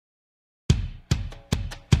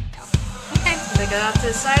take it out to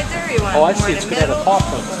the side there, or you want Oh, I more see. in It's the got a middle?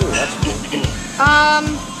 popcorn too. That's cool.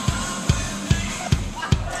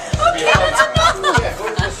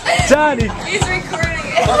 Johnny, He's recording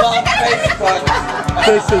it.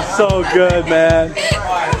 this is so good, man.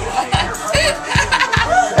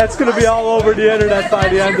 That's gonna be all over the internet by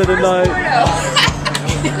the end of the night.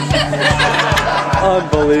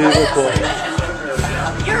 Unbelievable.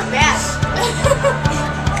 You're bad.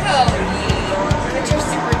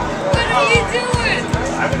 What are you doing?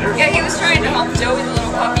 Yeah, he was trying to help Joey, the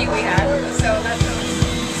little puppy we had. So that's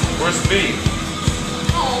Where's B?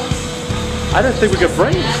 I didn't think we could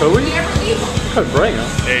bring him, could we? we never leave him. We couldn't bring him.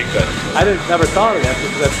 Yeah, you could. I never thought of that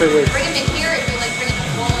because I figured, Bring him in here and be like bringing a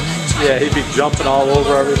bull and a child. yeah, he'd be jumping all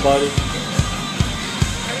over everybody.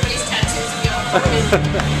 Everybody's tattoos be all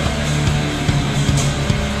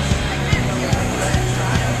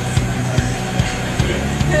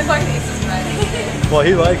My face is red. Well,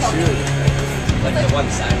 he likes you. Like the one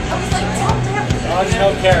side. I was like, don't have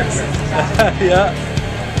No character. Yeah.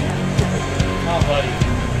 Oh, buddy.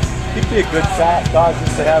 He'd be a good fat dog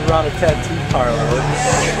just to have around a tattoo parlor, wouldn't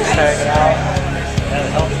he? Just hanging out.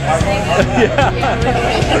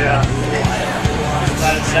 Yeah.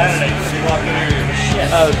 Saturday, you walk in here, you're shit.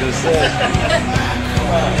 I was gonna say.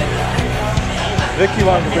 Vicky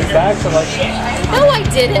wanted to bring back some like. No, I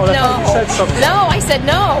didn't. Oh, I thought No. you said something. No, I said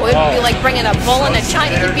no. It would be like bringing a bull and a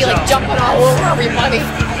child. It'd be like jumping all over everybody.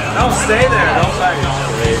 Don't stay there. Don't fight.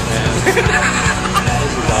 Great, man. This is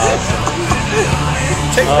awesome.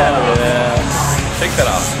 Take that off. Yeah. Take that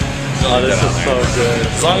off. Oh, this is so good.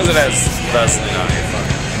 As long as it has Vaseline on it, fuck.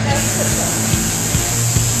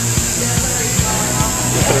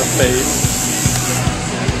 Look at her face.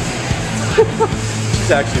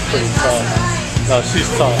 She's actually pretty tough. No, she's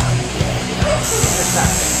tough.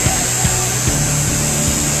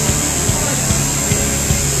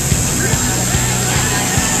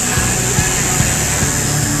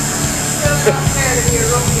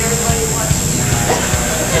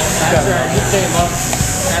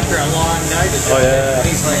 After a long night, Oh yeah.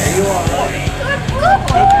 he's like, are you all right?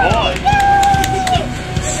 Good boy.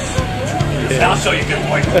 I'll show you good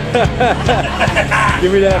boy.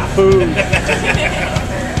 Give me that food.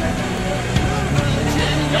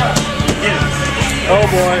 Oh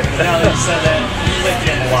boy. Now that you said that, you licked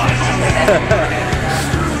it a lot.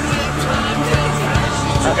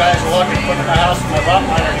 Some guys are walking in front of my house with my butt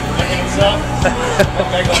miner and licking himself.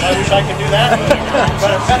 Okay, go, I wish I could do that.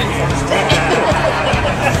 But I'm cutting for this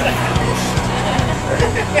team.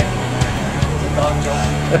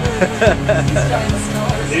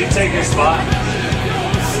 Did he take your spot?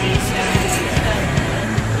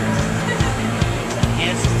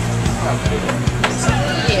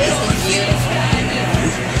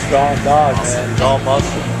 Strong dog, man. He's all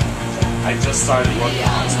muscle. I just started working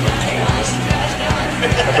on this cartoon. I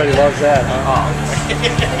bet he loves that, huh?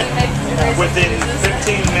 Within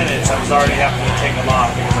 15 minutes, I was already having to take him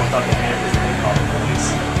off because I thought the neighbors were going to call the police.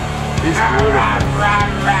 He's beautiful.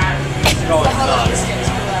 He's going nuts.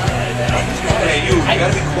 Hey, you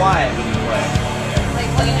gotta be quiet when you play.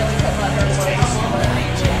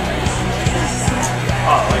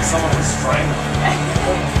 Oh, like someone was strangling.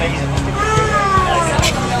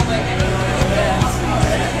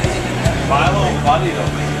 Milo and Buddy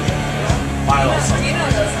don't make it. Milo something.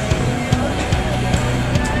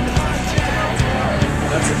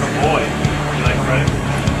 That's a good boy. You like Fred?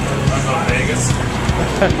 Wanna go to Vegas?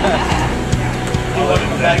 I live in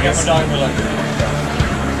Vegas.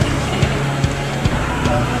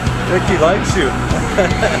 Ricky likes you.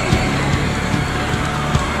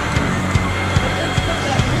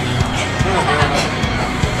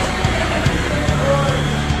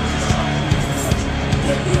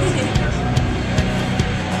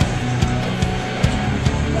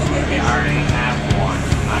 We already have one.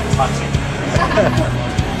 I'm touching.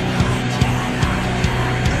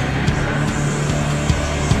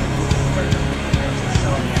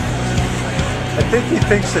 I think he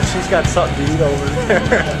thinks that she's got something to eat over there.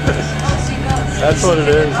 That's what it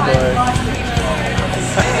is, boy.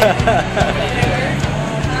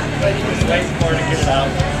 Just waiting for her to get it out.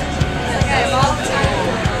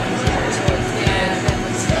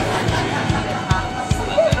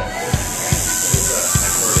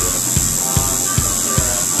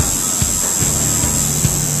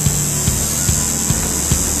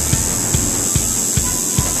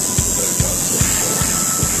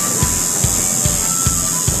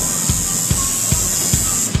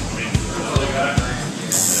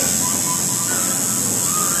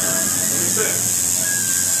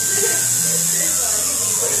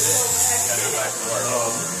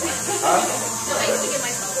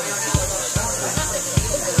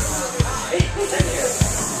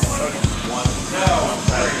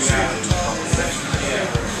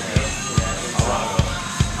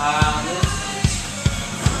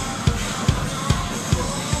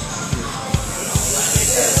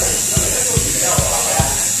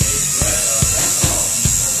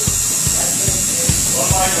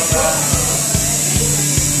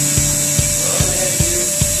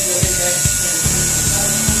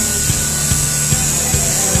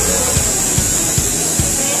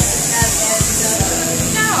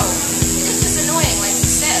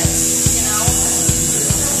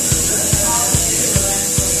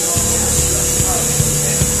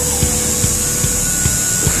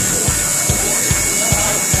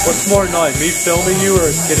 What's more annoying, me filming you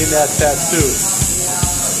or getting that tattoo?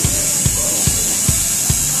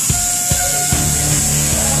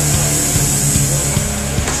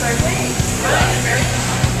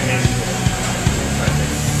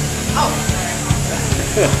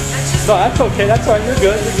 No, that's okay. That's all right. You're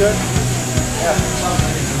good. You're good.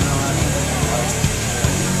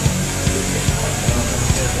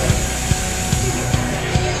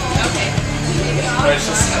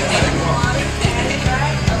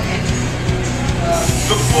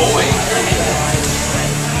 Good boy.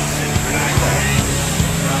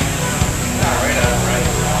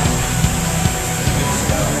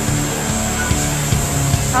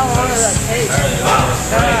 How long does that take?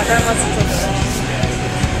 That must have taken a while.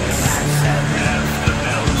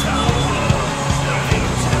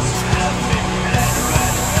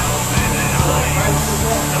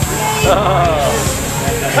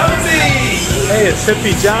 Hey, it's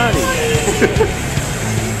Hippie Johnny.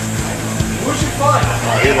 Who's your fun?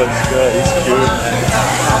 Oh, he looks good. He's cute.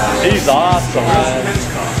 He's awesome, man.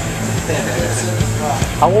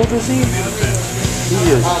 How old is he? He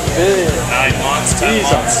is big. 9 months, 10 He's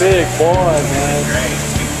months. a big boy, man.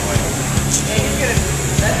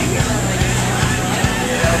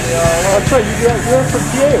 That's right. You're from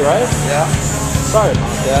PA, right? Yeah. Sorry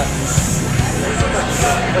about that.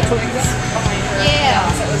 That's what you got? Yeah.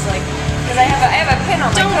 So it was like, because I have a pin on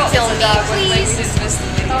my Don't coat kill that's a me, dog with like please. Sisyphus the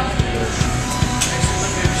video.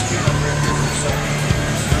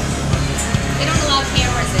 They don't allow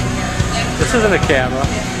cameras in here. This isn't a camera.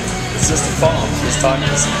 It's just a phone. Just talking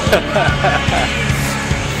to someone.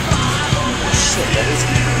 Shit, that is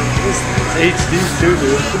It's HD too,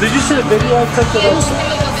 dude. Did you see the video I took of Yeah, those?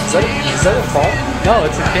 Is that a phone? No,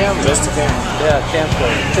 it's a camera. Just a camera. Yeah,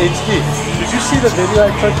 camcorder. It's HD. Did you see the video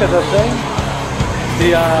I took of the thing?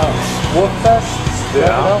 The Wolf Fest?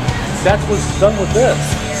 Yeah. That was done with this.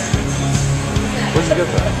 Where'd you get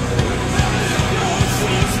that?